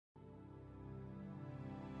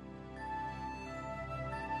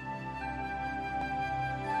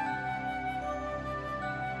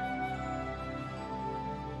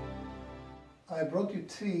I brought you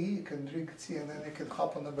tea. You can drink tea and then you can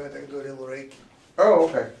hop on the bed and do a little Reiki. Oh,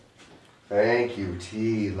 okay. Thank you.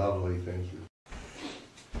 Tea, lovely. Thank you.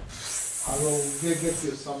 I will get you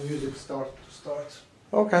some music to start.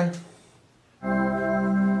 Okay.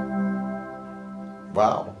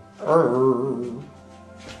 Wow.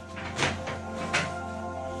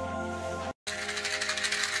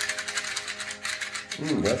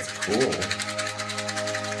 That's cool.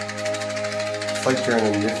 It's like you're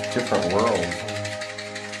in a different world.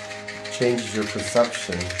 Changes your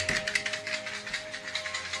perception.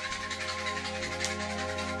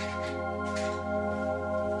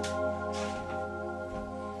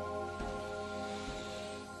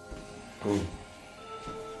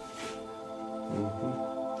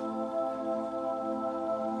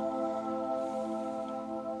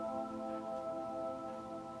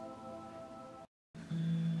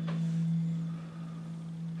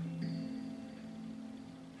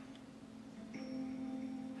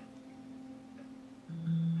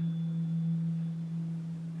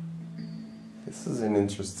 This is an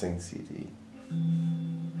interesting CD.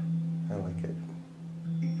 I like it.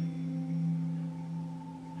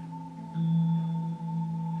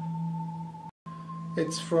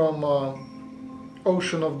 It's from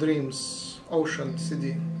Ocean of Dreams, Ocean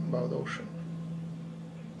CD, about ocean.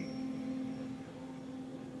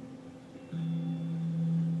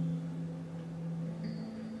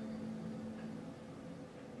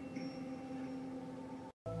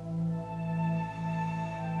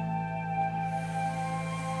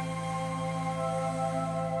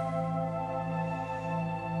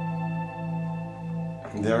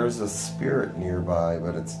 There's a spirit nearby,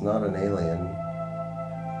 but it's not an alien.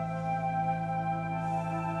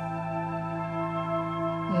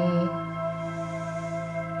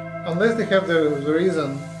 Unless they have the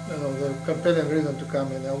reason, the compelling reason to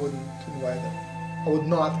come in, I wouldn't invite them. I would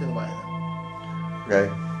not invite them. Okay.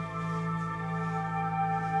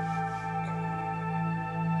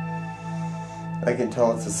 I can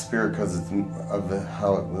tell it's a spirit because of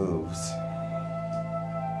how it moves.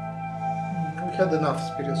 We had enough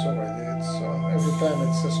spirits already. It's every time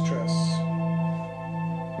it's a stress.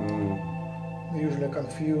 They're usually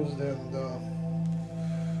confused and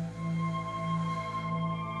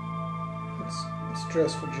it's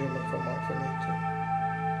stressful dreaming for me too.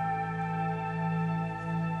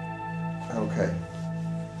 Okay.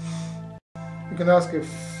 You can ask if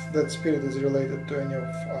that spirit is related to any of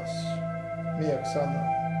us, me, Oksana,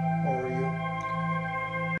 or you.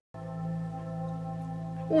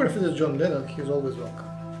 Or if it is John Lennon, he's always welcome.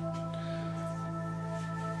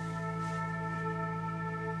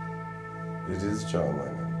 It is John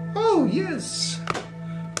Lennon. Oh, yes!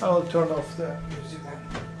 I'll turn off the music then.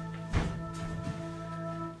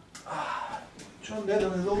 John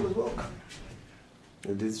Lennon is always welcome.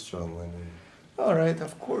 It is John Lennon. Alright,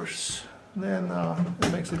 of course. Then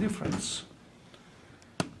it makes a difference.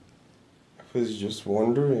 I was just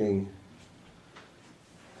wondering.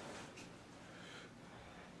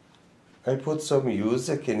 I put some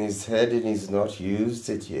music in his head and he's not used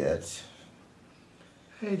it yet.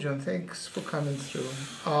 Hey John, thanks for coming through.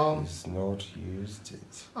 He's not used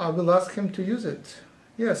it. I will ask him to use it.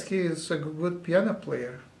 Yes, he is a good piano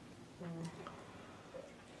player.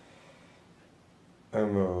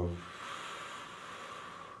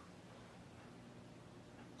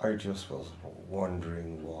 I just was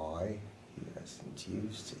wondering why he hasn't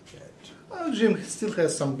used it yet. Well, Jim still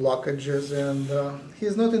has some blockages and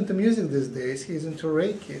he's not into music these days. He's into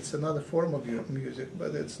Reiki. It's another form of music,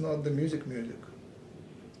 but it's not the music.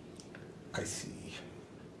 I see.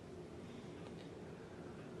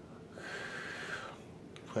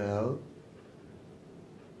 Well,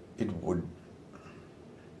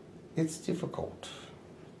 it's difficult,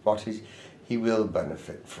 but he will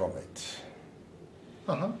benefit from it.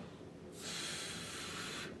 Uh-huh.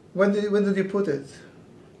 When did you put it?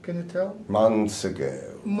 Can you tell? Months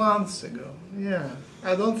ago. Months ago, yeah.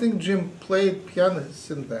 I don't think Jim played piano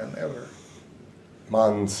since then, ever.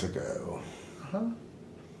 Months ago. Uh-huh.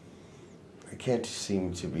 I can't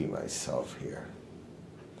seem to be myself here.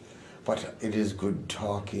 But it is good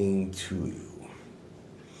talking to you.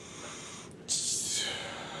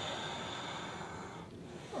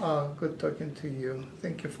 Good talking to you.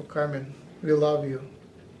 Thank you for coming. We love you.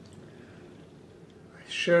 I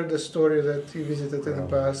shared the story that you visited in the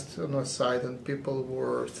past on our site and people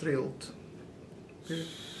were thrilled.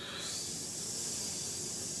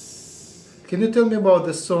 Can you tell me about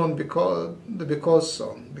the song, because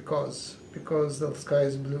song, because the sky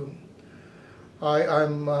is blue?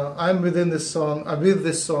 I'm within this song. I'm with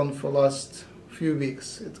this song for last few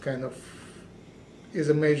weeks. It kind of is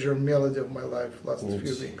a major melody of my life last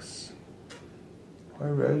few weeks. I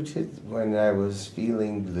wrote it when I was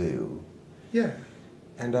feeling blue. Yeah.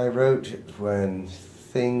 And I wrote it when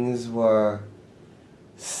things were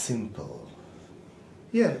simple.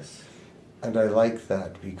 Yes. And I like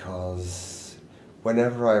that because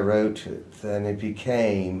whenever I wrote it, then it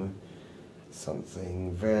became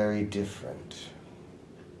something very different.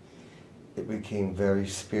 It became very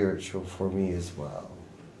spiritual for me as well.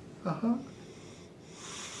 Uh-huh.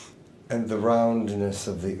 And the roundness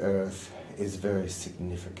of the earth is very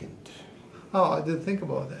significant. Oh, I didn't think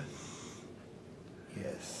about that.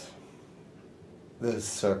 Yes. The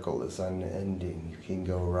circle is unending. You can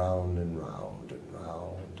go round and round and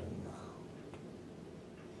round and round.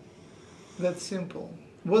 That's simple.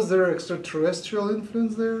 Was there extraterrestrial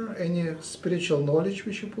influence there? Any spiritual knowledge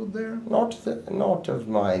we should put there? Not of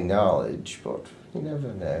my knowledge, but you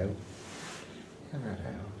never know. Never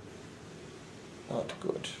know. Not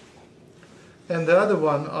good. And the other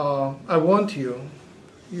one, I Want You.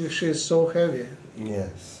 She is so heavy.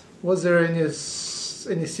 Yes. Was there any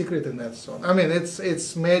secret in that song? I mean,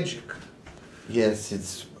 it's magic. Yes,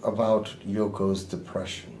 it's about Yoko's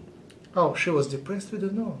depression. Oh, she was depressed? We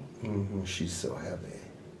don't know. She's so heavy.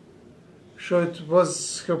 So it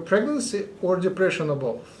was her pregnancy or depression or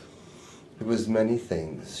both? It was many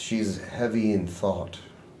things. She's heavy in thought.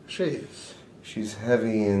 She is. She's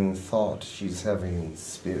heavy in thought. She's heavy in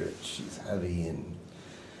spirit. She's heavy in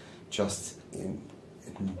just in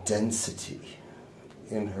density.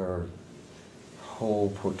 In her whole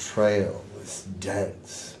portrayal is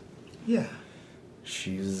dense. Yeah.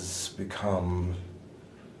 She's become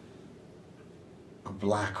a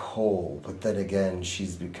black hole, but then again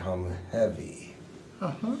she's become heavy.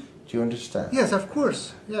 Uh-huh. Do you understand? Yes, of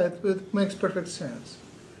course. Yeah, it makes perfect sense.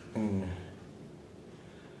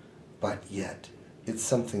 But yet, it's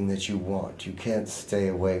something that you want. You can't stay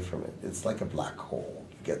away from it. It's like a black hole.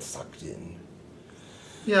 You get sucked in.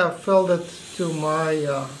 Yeah, I felt that to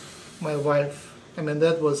my wife. I mean,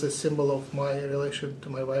 that was a symbol of my relation to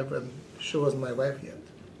my wife, and she wasn't my wife yet.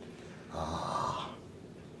 Ah.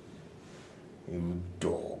 You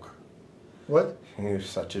dog. What? You're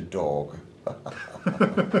such a dog.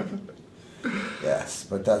 Yes,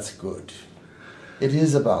 but that's good. It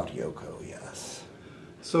is about Yoko, yes.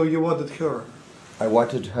 So you wanted her? I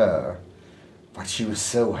wanted her, but she was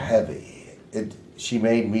so heavy. She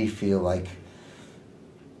made me feel like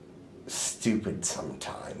stupid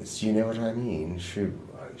sometimes. You know what I mean?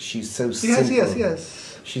 She's so simple.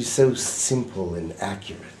 Yes. She's so simple and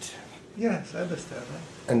accurate. Yes, I understand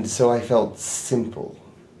that. And so I felt simple.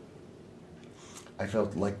 I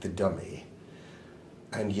felt like the dummy.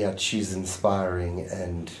 And yet she's inspiring,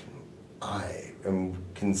 and I am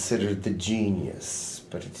considered the genius,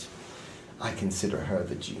 but I consider her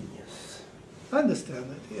the genius. I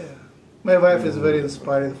understand that, yeah. My wife is very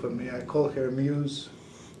inspiring for me. I call her muse.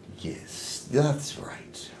 Yes, that's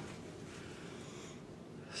right.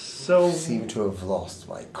 So I seem to have lost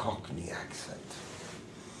my Cockney accent.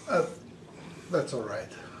 That's all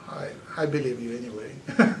right. I believe you anyway.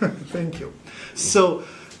 Thank you. So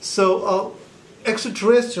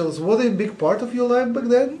extraterrestrials, were they a big part of your life back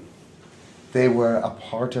then? They were a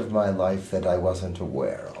part of my life that I wasn't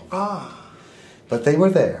aware of. Ah. But they were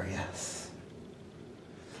there, yes.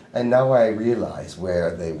 And now I realize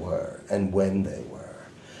where they were and when they were.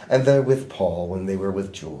 And they're with Paul, and they were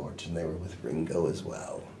with George, and they were with Ringo as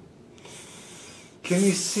well. Can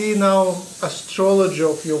you see now astrology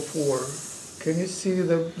of your four? Can you see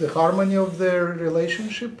the harmony of their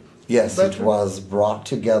relationship? Yes, better? it was brought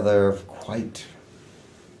together quite...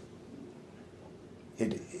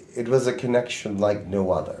 It was a connection like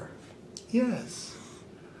no other. Yes.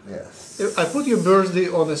 Yes. I put your birthday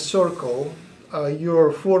on a circle,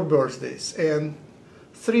 your 4 birthdays, and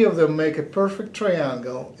 3 of them make a perfect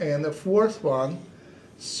triangle, and the 4th one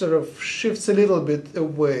sort of shifts a little bit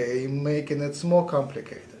away, making it more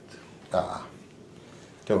complicated. Ah,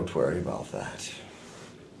 don't worry about that.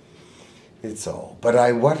 It's all. But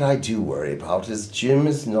what I do worry about is Jim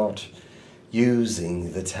is not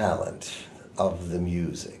using the talent of the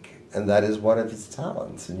music. And that is one of his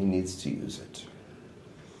talents, and he needs to use it.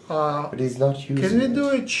 But he's not using it. Can we do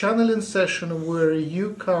a channeling session where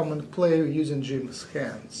you come and play using Jim's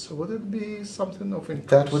hands? Would it be something of interest?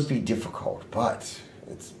 That would be difficult, but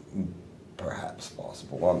it's perhaps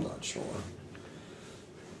possible. I'm not sure.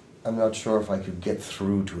 I'm not sure if I could get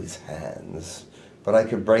through to his hands, but I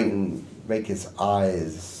could make his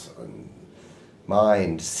eyes and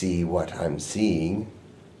mind see what I'm seeing.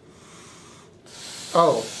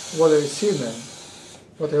 Oh, what are you seeing then?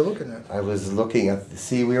 What are you looking at? I was looking at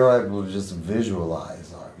we were able to just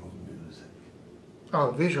visualize our music.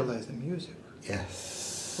 Oh, visualize the music.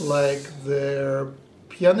 Yes. Like they're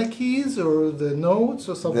piano keys or the notes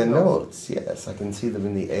or something The else? notes, yes. I can see them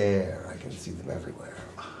in the air. I can see them everywhere.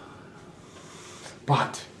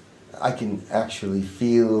 But I can actually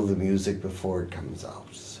feel the music before it comes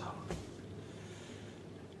out. So.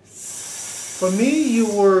 For me, you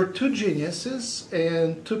were two geniuses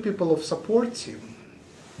and two people of support team.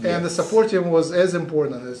 And the Yes. support team was as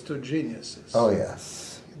important as two geniuses. Oh,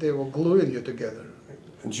 yes. They were gluing you together.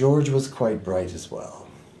 George was quite bright as well.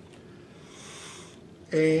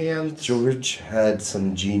 And George had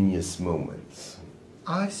some genius moments.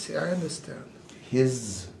 I see, I understand.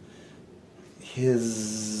 His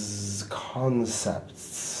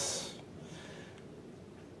concepts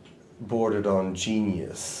bordered on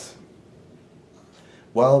genius.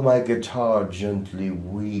 While My Guitar Gently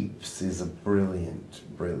Weeps is a brilliant,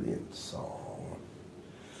 brilliant song.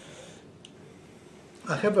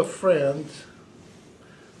 I have a friend,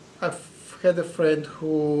 I've had a friend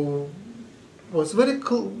who was very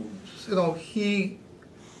cool, you know, he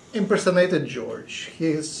impersonated George.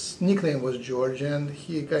 His nickname was George and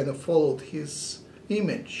he kind of followed his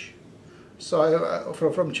image. So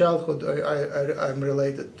from childhood, I'm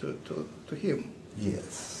related to him.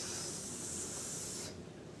 Yes.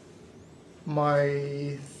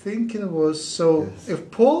 My thinking was, so Yes. if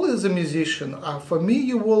Paul is a musician, for me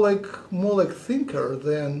you were like more like thinker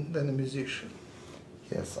than a musician.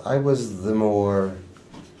 Yes, I was the more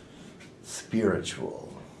spiritual.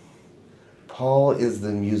 Paul is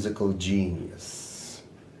the musical genius,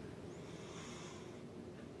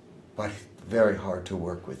 but very hard to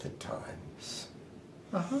work with at times.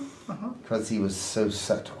 Because he was so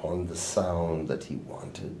set on the sound that he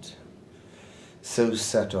wanted, so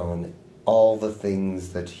set on all the things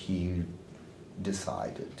that he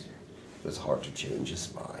decided. It was hard to change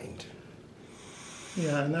his mind.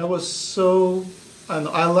 Yeah, and I was so, and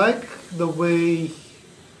I like the way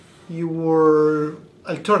you were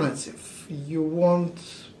alternative. You weren't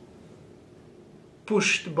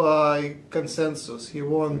pushed by consensus. You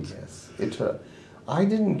weren't. Yes, I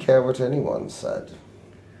didn't care what anyone said.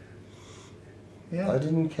 Yeah. I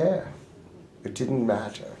didn't care. It didn't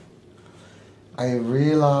matter. I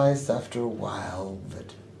realized after a while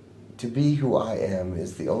that to be who I am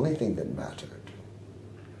is the only thing that mattered.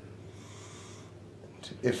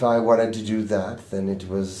 If I wanted to do that, then it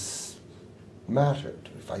was mattered.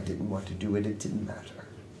 If I didn't want to do it, it didn't matter.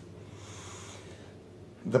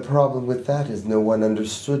 The problem with that is no one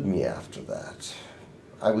understood me after that.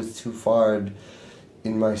 I was too far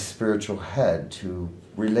in my spiritual head to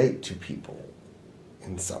relate to people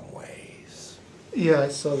in some ways. Yeah, I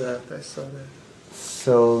saw that. I saw that.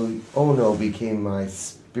 So Ono became my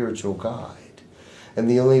spiritual guide. And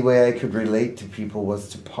the only way I could relate to people was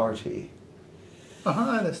to party.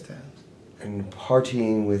 I understand. And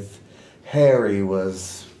partying with Harry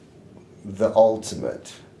was the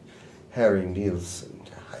ultimate. Harry Nielsen.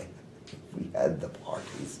 We had the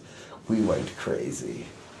parties. We went crazy.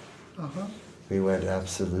 We went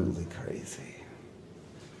absolutely crazy.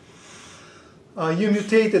 You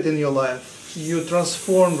mutated in your life. You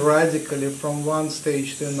transformed radically from one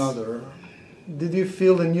stage to another. Did you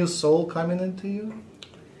feel a new soul coming into you?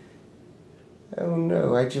 Oh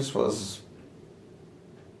no, I just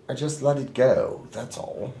let it go, that's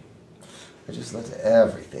all. I just let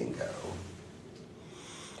everything go.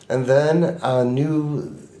 And then I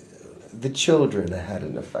knew the children had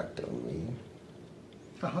an effect on me.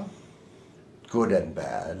 Good and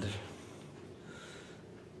bad.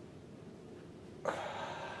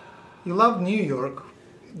 You love New York.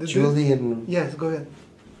 Julian. Yes, go ahead.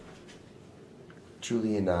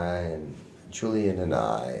 Julian and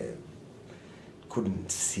I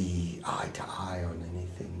couldn't see eye to eye on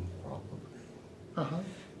anything, probably.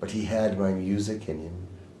 But he had my music in him.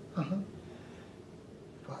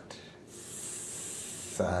 But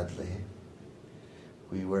sadly,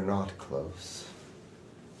 we were not close.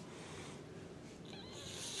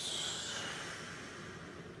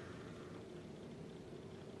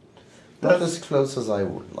 Not as close as I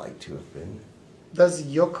would like to have been. Does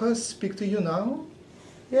Yoko speak to you now?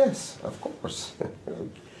 Yes, of course.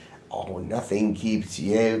 Oh, nothing keeps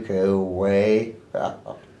Yoko away.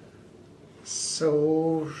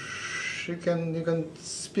 So you can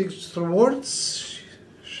speak through words?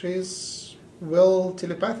 She's well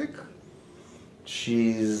telepathic?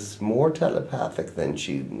 She's more telepathic than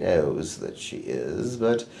she knows that she is,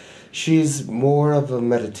 but she's more of a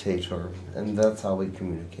meditator, and that's how we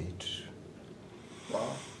communicate.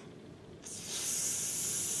 Wow.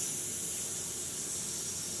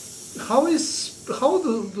 How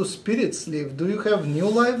do spirits live? Do you have new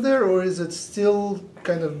life there, or is it still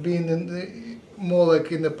kind of being more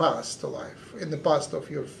like in the past life, in the past of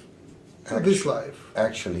your this life?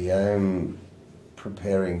 Actually, I'm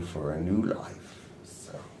preparing for a new life.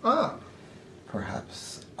 So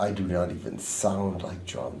perhaps I do not even sound like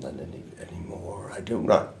John Lennon anymore. I do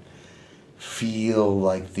not feel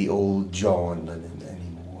like the old John Lennon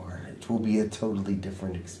anymore. It will be a totally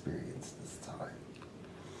different experience this time.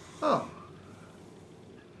 Oh.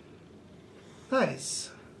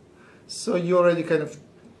 Nice. So you're already kind of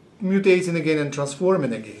mutating again and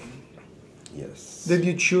transforming again. Yes. Did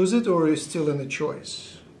you choose it, or are you still in the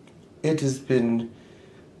choice? It has been...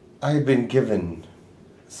 I have been given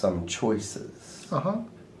some choices.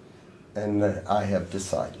 And I have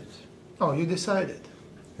decided. Oh, you decided?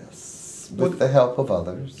 Yes. With the help of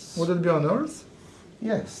others. Would it be on Earth?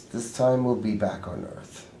 Yes, this time we'll be back on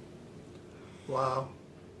Earth. Wow.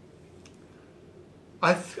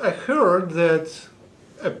 I heard that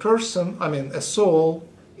a soul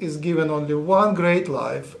is given only one great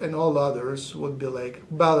life, and all others would be like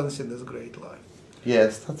balancing this great life.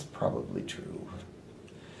 Yes, that's probably true.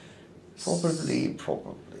 Probably.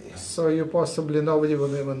 So you possibly, nobody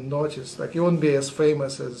will even notice, like you wouldn't be as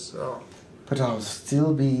famous as... But I'll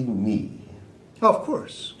still be me. Of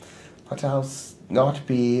course. But I'll not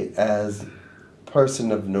be as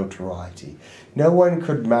person of notoriety. No one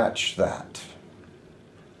could match that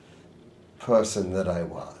person that I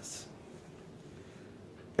was.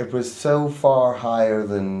 It was so far higher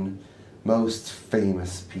than most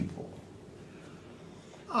famous people.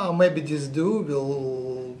 Maybe this dude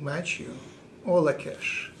will match you. Or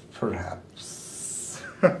Lakesh. Perhaps.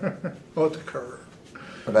 Or the Kerr.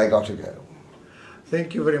 But I got to go.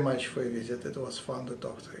 Thank you very much for your visit. It was fun to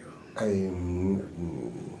talk to you. I'm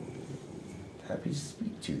happy to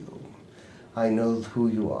speak to you. I know who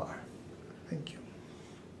you are. Thank you.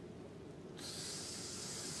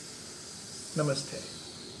 Namaste.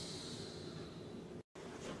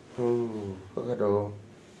 Hello.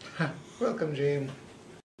 Welcome, Jim.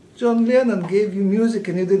 John Lennon gave you music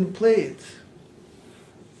and you didn't play it.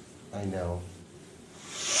 I know.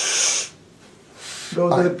 Go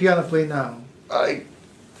to the piano, play now. I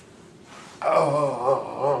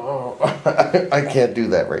can't do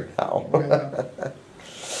that right now.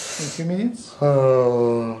 In 2 minutes?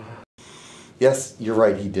 Yes, you're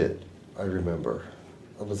right, he did. I remember.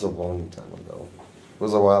 It was a long time ago. It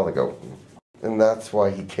was a while ago. And that's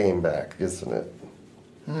why he came back, isn't it?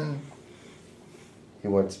 He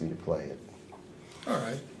wants me to play it. All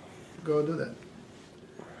right. Go do that.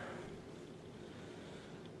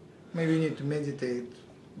 Maybe you need to meditate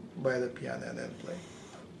by the piano and then play.